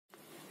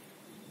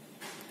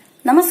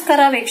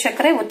ನಮಸ್ಕಾರ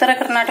ವೀಕ್ಷಕರೇ, ಉತ್ತರ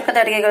ಕರ್ನಾಟಕದ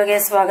ಅಡಿಗೆಗಳಿಗೆ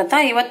ಸ್ವಾಗತ.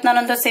 ಇವತ್ತು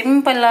ನಾನೊಂದು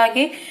ಸಿಂಪಲ್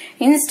ಆಗಿ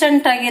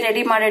ಇನ್ಸ್ಟಂಟ್ ಆಗಿ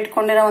ರೆಡಿ ಮಾಡಿ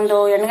ಇಟ್ಕೊಂಡಿರೋ ಒಂದು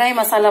ಎಣ್ಗಾಯಿ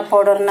ಮಸಾಲಾ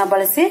ಪೌಡರ್ ನ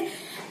ಬಳಸಿ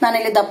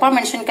ನಾನಿಲ್ಲಿ ದಪ್ಪ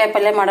ಮೆಣಸಿನಕಾಯಿ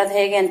ಪಲ್ಯ ಮಾಡೋದು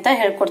ಹೇಗೆ ಅಂತ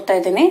ಹೇಳ್ಕೊಡ್ತಾ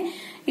ಇದ್ದೀನಿ.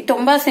 ಇದು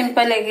ತುಂಬಾ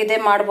ಸಿಂಪಲ್ ಆಗಿದೆ,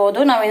 ಮಾಡಬಹುದು.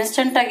 ನಾವು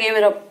ಇನ್ಸ್ಟಂಟ್ ಆಗಿ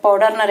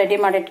ಪೌಡರ್ ನ ರೆಡಿ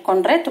ಮಾಡಿ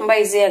ಇಟ್ಕೊಂಡ್ರೆ ತುಂಬಾ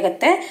ಈಸಿ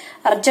ಆಗುತ್ತೆ.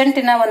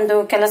 ಅರ್ಜೆಂಟಿನ ಒಂದು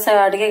ಕೆಲಸ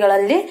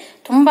ಅಡಿಗೆಗಳಲ್ಲಿ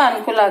ತುಂಬಾ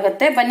ಅನುಕೂಲ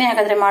ಆಗುತ್ತೆ. ಬನ್ನಿ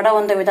ಹಾಗಾದ್ರೆ ಮಾಡೋ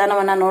ಒಂದು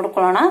ವಿಧಾನವನ್ನ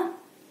ನೋಡ್ಕೊಳ್ಳೋಣ.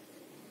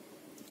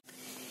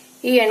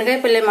 ಈ ಎಣ್ಗಾಯಿ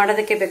ಪಲ್ಯ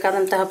ಮಾಡೋದಕ್ಕೆ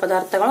ಬೇಕಾದಂತಹ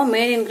ಪದಾರ್ಥಗಳು,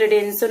 ಮೇನ್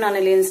ಇಂಗ್ರೀಡಿಯೆಂಟ್ಸ್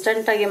ನಾನಿಲ್ಲಿ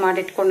ಇನ್ಸ್ಟಂಟ್ ಆಗಿ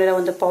ಮಾಡಿಟ್ಕೊಂಡಿರೋ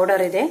ಒಂದು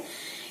ಪೌಡರ್ ಇದೆ.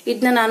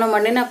 ಇದನ್ನ ನಾನು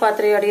ಮಣ್ಣಿನ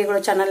ಪಾತ್ರೆ ಅಡಿಗೆಗಳು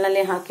ಚಾನಲ್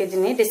ನಲ್ಲಿ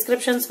ಹಾಕಿದ್ದೀನಿ.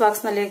 ಡಿಸ್ಕ್ರಿಪ್ಷನ್ಸ್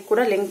ಬಾಕ್ಸ್ ನಲ್ಲಿ ಕೂಡ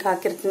ಲಿಂಕ್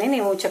ಹಾಕಿರ್ತೀನಿ,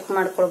 ನೀವು ಚೆಕ್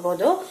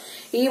ಮಾಡ್ಕೊಳ್ಬಹುದು.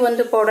 ಈ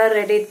ಒಂದು ಪೌಡರ್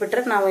ರೆಡಿ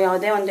ಇಟ್ಬಿಟ್ರೆ ನಾವು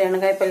ಯಾವುದೇ ಒಂದು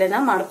ಎಣ್ಗಾಯಿ ಪಲ್ಯನ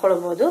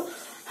ಮಾಡ್ಕೊಳ್ಬಹುದು.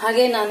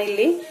 ಹಾಗೆ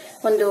ನಾನಿಲ್ಲಿ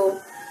ಒಂದು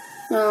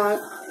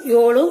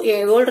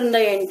 7ರಿಂದ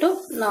 8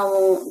 ನಾವು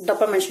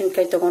ದಪ್ಪ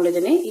ಮೆಣಸಿನಕಾಯಿ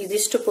ತಗೊಂಡಿದ್ದೀನಿ.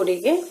 ಇದಿಷ್ಟು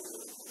ಪುಡಿಗೆ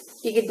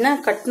ಈಗ ಇದನ್ನ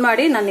ಕಟ್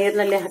ಮಾಡಿ ನಾನು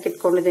ನೀರಿನಲ್ಲಿ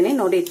ಹಾಕಿಟ್ಕೊಂಡಿದ್ದೀನಿ.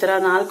 ನೋಡಿ, ಈ ತರ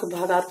 4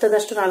 ಭಾಗ,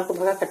 ಅರ್ಧದಷ್ಟು 4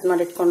 ಭಾಗ ಕಟ್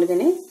ಮಾಡಿ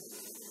ಇಟ್ಕೊಂಡಿದ್ದೀನಿ.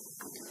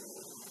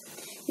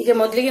 ಈಗ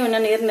ಮೊದಲಿಗೆ ಇವನ್ನ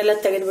ನೀರನ್ನೆಲ್ಲ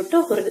ತೆಗೆದ್ಬಿಟ್ಟು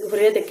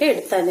ಹುರಿಯೋದಕ್ಕೆ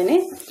ಇಡ್ತಾ ಇದ್ದೀನಿ.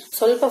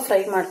 ಸ್ವಲ್ಪ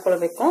ಫ್ರೈ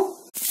ಮಾಡ್ಕೊಳ್ಬೇಕು.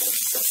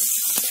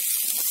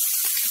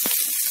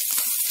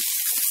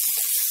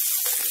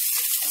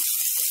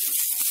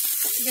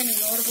 ಈಗ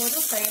ನೀವು ನೋಡ್ಬೋದು,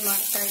 ಫ್ರೈ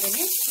ಮಾಡ್ತಾ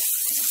ಇದ್ದೀನಿ.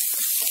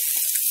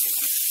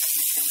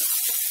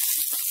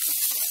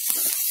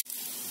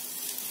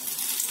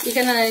 ಈಗ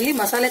ನಾನಿಲ್ಲಿ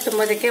ಮಸಾಲೆ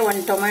ತುಂಬೋದಕ್ಕೆ 1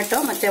 ಟೊಮೆಟೊ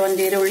ಮತ್ತೆ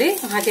 1 ಈರುಳ್ಳಿ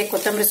ಹಾಗೆ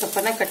ಕೊತ್ತಂಬರಿ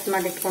ಸೊಪ್ಪನ್ನ ಕಟ್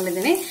ಮಾಡಿ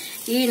ಇಟ್ಕೊಂಡಿದ್ದೀನಿ.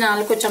 ಈ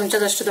 4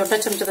 ಚಮಚದಷ್ಟು, ದೊಡ್ಡ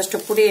ಚಮಚದಷ್ಟು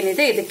ಪುಡಿ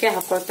ಏನಿದೆ ಇದಕ್ಕೆ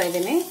ಹಾಕೊಳ್ತಾ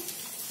ಇದ್ದೀನಿ.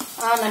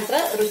 ಆ ನಂತರ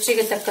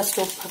ರುಚಿಗೆ ತಕ್ಕಷ್ಟು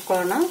ಉಪ್ಪು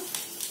ಹಾಕೊಳ್ಳೋಣ.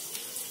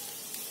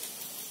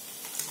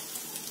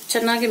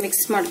 ಚೆನ್ನಾಗಿ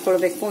ಮಿಕ್ಸ್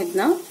ಮಾಡ್ಕೊಳ್ಬೇಕು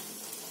ಇದನ್ನ.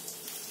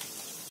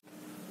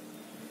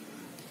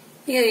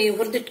 ಈಗ ಈ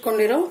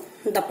ಹುರಿದಿಟ್ಕೊಂಡಿರೋ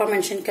ದಪ್ಪ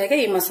ಮೆಣಸಿನಕಾಯಿಗೆ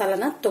ಈ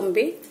ಮಸಾಲಾನ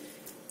ತುಂಬಿ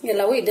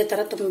ಎಲ್ಲವೂ ಇದೇ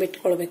ತರ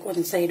ತುಂಬಿಟ್ಕೊಳ್ಬೇಕು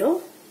ಒಂದ್ ಸೈಡು.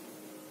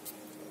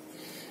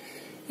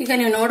 ಈಗ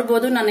ನೀವು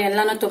ನೋಡಬಹುದು, ನಾನು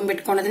ಎಲ್ಲಾನು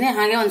ತುಂಬಿಟ್ಕೊಂಡಿದ್ದೀನಿ.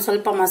 ಹಾಗೆ ಒಂದ್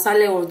ಸ್ವಲ್ಪ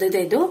ಮಸಾಲೆ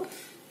ಉಳಿದಿದೆ.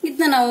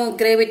 ಇದನ್ನ ನಾವು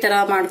ಗ್ರೇವಿ ತರ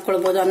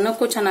ಮಾಡ್ಕೊಳ್ಬಹುದು.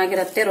 ಅನ್ನಕ್ಕೂ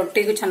ಚೆನ್ನಾಗಿರುತ್ತೆ,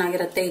 ರೊಟ್ಟಿಗೂ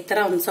ಚೆನ್ನಾಗಿರುತ್ತೆ. ಈ ತರ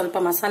ಒಂದ್ ಸ್ವಲ್ಪ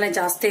ಮಸಾಲೆ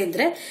ಜಾಸ್ತಿ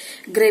ಇದ್ರೆ,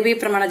 ಗ್ರೇವಿ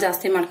ಪ್ರಮಾಣ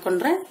ಜಾಸ್ತಿ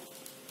ಮಾಡ್ಕೊಂಡ್ರೆ.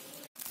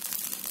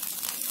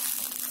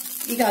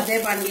 ಈಗ ಅದೇ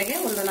ಬಾಣಲೆಗೆ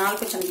ಒಂದು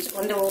 4 ಚಮಚ,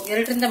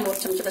 2ರಿಂದ 3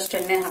 ಚಮಚದಷ್ಟು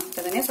ಎಣ್ಣೆ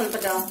ಹಾಕ್ತಿದ್ದೀನಿ. ಸ್ವಲ್ಪ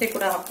ಜಾಸ್ತಿ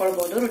ಕೂಡ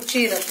ಹಾಕೊಳ್ಬಹುದು, ರುಚಿ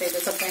ಇರುತ್ತೆ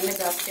ಇದು. ಸ್ವಲ್ಪ ಎಣ್ಣೆ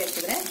ಜಾಸ್ತಿ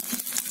ಹಾಕಿದ್ರೆ.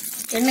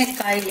 ಎಣ್ಣೆ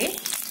ಕಾಯಿಲಿ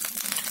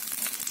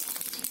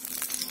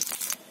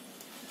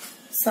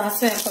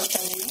ಸಾಸಿವೆ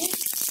ಹಾಕೊಳ್ತಾ ಇದ್ದೀನಿ.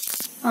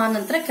 ಆ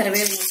ನಂತರ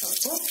ಕರಿಬೇವಿನ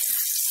ಸೊಪ್ಪು,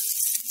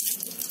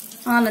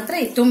 ಆ ನಂತರ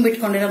ಈ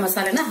ತುಂಬಿಟ್ಕೊಂಡಿರೋ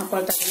ಮಸಾಲೆನ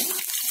ಹಾಕೊಳ್ತಾ ಇದ್ದೀನಿ.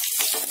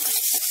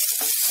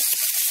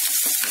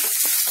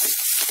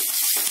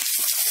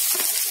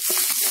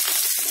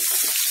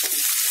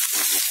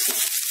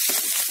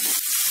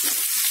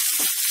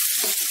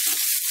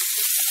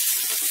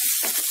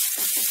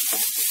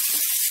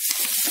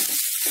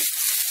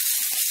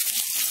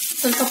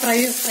 ಸ್ವಲ್ಪ ಫ್ರೈ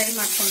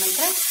ಮಾಡ್ಕೊಂಡ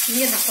ನಂತರ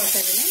ನೀರು ಹಾಕೊಳ್ತಾ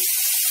ಇದ್ದೀನಿ.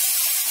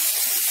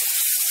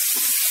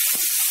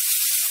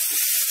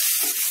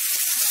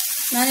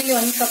 ನಾನಿಲ್ಲಿ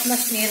 1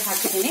 ಕಪ್ನಷ್ಟು ನೀರು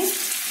ಹಾಕಿದ್ದೀನಿ.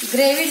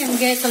 ಗ್ರೇವಿ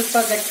ನಿಮಗೆ ಸ್ವಲ್ಪ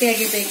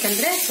ಗಟ್ಟಿಯಾಗಿ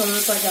ಬೇಕಂದ್ರೆ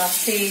ಸ್ವಲ್ಪ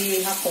ಜಾಸ್ತಿ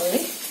ಹಾಕೊಳ್ಳಿ.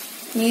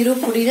 ನೀರು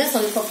ಪುಡಿನ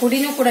ಸ್ವಲ್ಪ,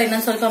 ಪುಡಿನೂ ಕೂಡ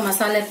ಇನ್ನೊಂದು ಸ್ವಲ್ಪ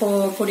ಮಸಾಲೆ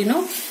ಪುಡಿನೂ,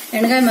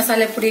 ಎಣ್ಗಾಯಿ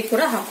ಮಸಾಲೆ ಪುಡಿ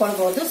ಕೂಡ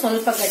ಹಾಕೊಳ್ಬಹುದು.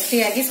 ಸ್ವಲ್ಪ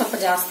ಗಟ್ಟಿಯಾಗಿ ಸ್ವಲ್ಪ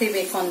ಜಾಸ್ತಿ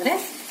ಬೇಕು ಅಂದ್ರೆ,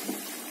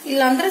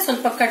 ಇಲ್ಲಾಂದ್ರೆ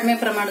ಸ್ವಲ್ಪ ಕಡಿಮೆ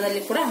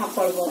ಪ್ರಮಾಣದಲ್ಲಿ ಕೂಡ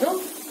ಹಾಕೊಳ್ಬಹುದು.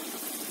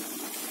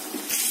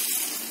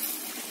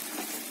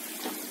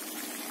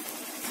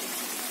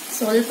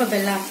 ಸ್ವಲ್ಪ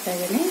ಬೆಲ್ಲ ಹಾಕ್ತಾ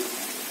ಇದ್ದೀನಿ.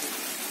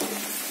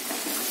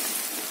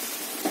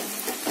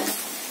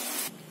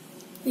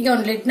 ಈಗ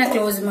ಒಂದು ಲಿಡ್ನ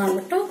ಕ್ಲೋಸ್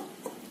ಮಾಡಿಬಿಟ್ಟು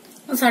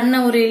ಸಣ್ಣ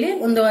ಉರಿಯಲ್ಲಿ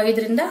ಒಂದು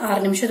 5ರಿಂದ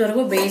 6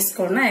 ನಿಮಿಷದವರೆಗೂ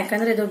ಬೇಯಿಸ್ಕೊಳ್ಳೋಣ.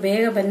 ಯಾಕಂದ್ರೆ ಇದು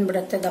ಬೇಗ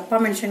ಬಂದ್ಬಿಡುತ್ತೆ ದಪ್ಪ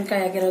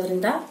ಮೆಣಸಿನಕಾಯಿ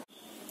ಆಗಿರೋದ್ರಿಂದ.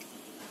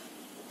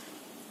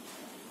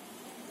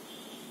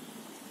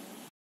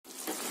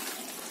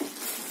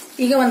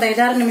 ಈಗ ಒಂದು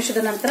 5-6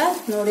 ನಿಮಿಷದ ನಂತರ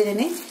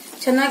ನೋಡಿದ್ದೀನಿ,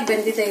 ಚೆನ್ನಾಗಿ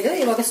ಬೆಂದಿದೆ ಇದು.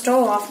 ಇವಾಗ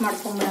ಸ್ಟವ್ ಆಫ್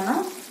ಮಾಡ್ಕೊಂಡ್ಬಿಡೋಣ.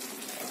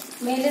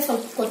 ಮೇಲೆ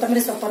ಸ್ವಲ್ಪ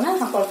ಕೊತ್ತಂಬರಿ ಸೊಪ್ಪನ್ನ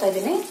ಹಾಕೊಳ್ತಾ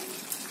ಇದ್ದೀನಿ.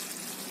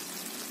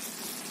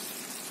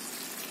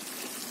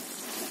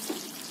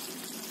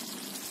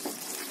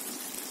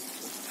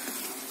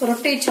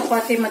 ರೊಟ್ಟಿ,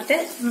 ಚಪಾತಿ ಮತ್ತೆ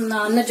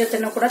ಅನ್ನದ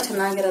ಜೊತೆನೂ ಕೂಡ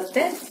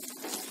ಚೆನ್ನಾಗಿರುತ್ತೆ.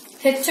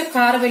 ಹೆಚ್ಚು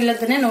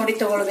ಖಾರವಿಲ್ಲದನ್ನೇ ನೋಡಿ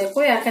ತಗೊಳ್ಬೇಕು.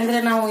 ಯಾಕಂದ್ರೆ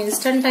ನಾವು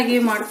ಇನ್ಸ್ಟಂಟ್ ಆಗಿ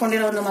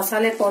ಮಾಡ್ಕೊಂಡಿರೋ ಒಂದು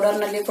ಮಸಾಲೆ ಪೌಡರ್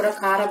ನಲ್ಲಿ ಕೂಡ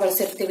ಖಾರ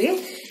ಬಳಸಿರ್ತೀವಿ.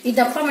 ಈ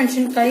ದಪ್ಪ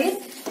ಮೆಣಸಿನಕಾಯಿ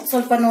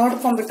ಸ್ವಲ್ಪ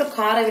ನೋಡ್ಕೊಂಡ್ಬಿಟ್ಟು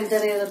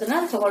ಖಾರವಿಲ್ಲದೆ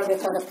ಇರೋದನ್ನ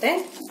ತಗೊಳ್ಬೇಕಾಗತ್ತೆ.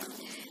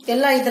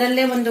 ಎಲ್ಲ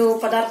ಇದರಲ್ಲೇ ಒಂದು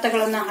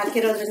ಪದಾರ್ಥಗಳನ್ನ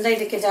ಹಾಕಿರೋದ್ರಿಂದ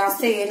ಇದಕ್ಕೆ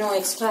ಜಾಸ್ತಿ ಏನು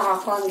ಎಕ್ಸ್ಟ್ರಾ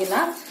ಹಾಕೋಂಗಿಲ್ಲ.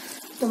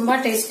 ತುಂಬಾ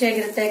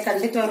ಟೇಸ್ಟಿಯಾಗಿರುತ್ತೆ.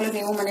 ಖಂಡಿತವಾಗ್ಲೂ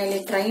ನೀವು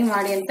ಮನೆಯಲ್ಲಿ ಟ್ರೈ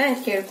ಮಾಡಿ ಅಂತ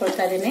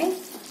ಕೇಳ್ಕೊಳ್ತಾ ಇದ್ದೀನಿ.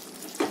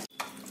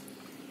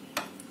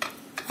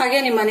 ಹಾಗೆ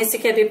ನಿಮ್ಮ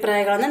ಅನಿಸಿಕೆ,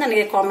 ಅಭಿಪ್ರಾಯಗಳನ್ನ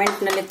ನನಗೆ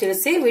ಕಾಮೆಂಟ್ ನಲ್ಲಿ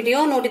ತಿಳಿಸಿ. ವಿಡಿಯೋ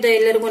ನೋಡಿದ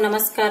ಎಲ್ಲರಿಗೂ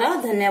ನಮಸ್ಕಾರ,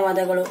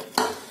 ಧನ್ಯವಾದಗಳು.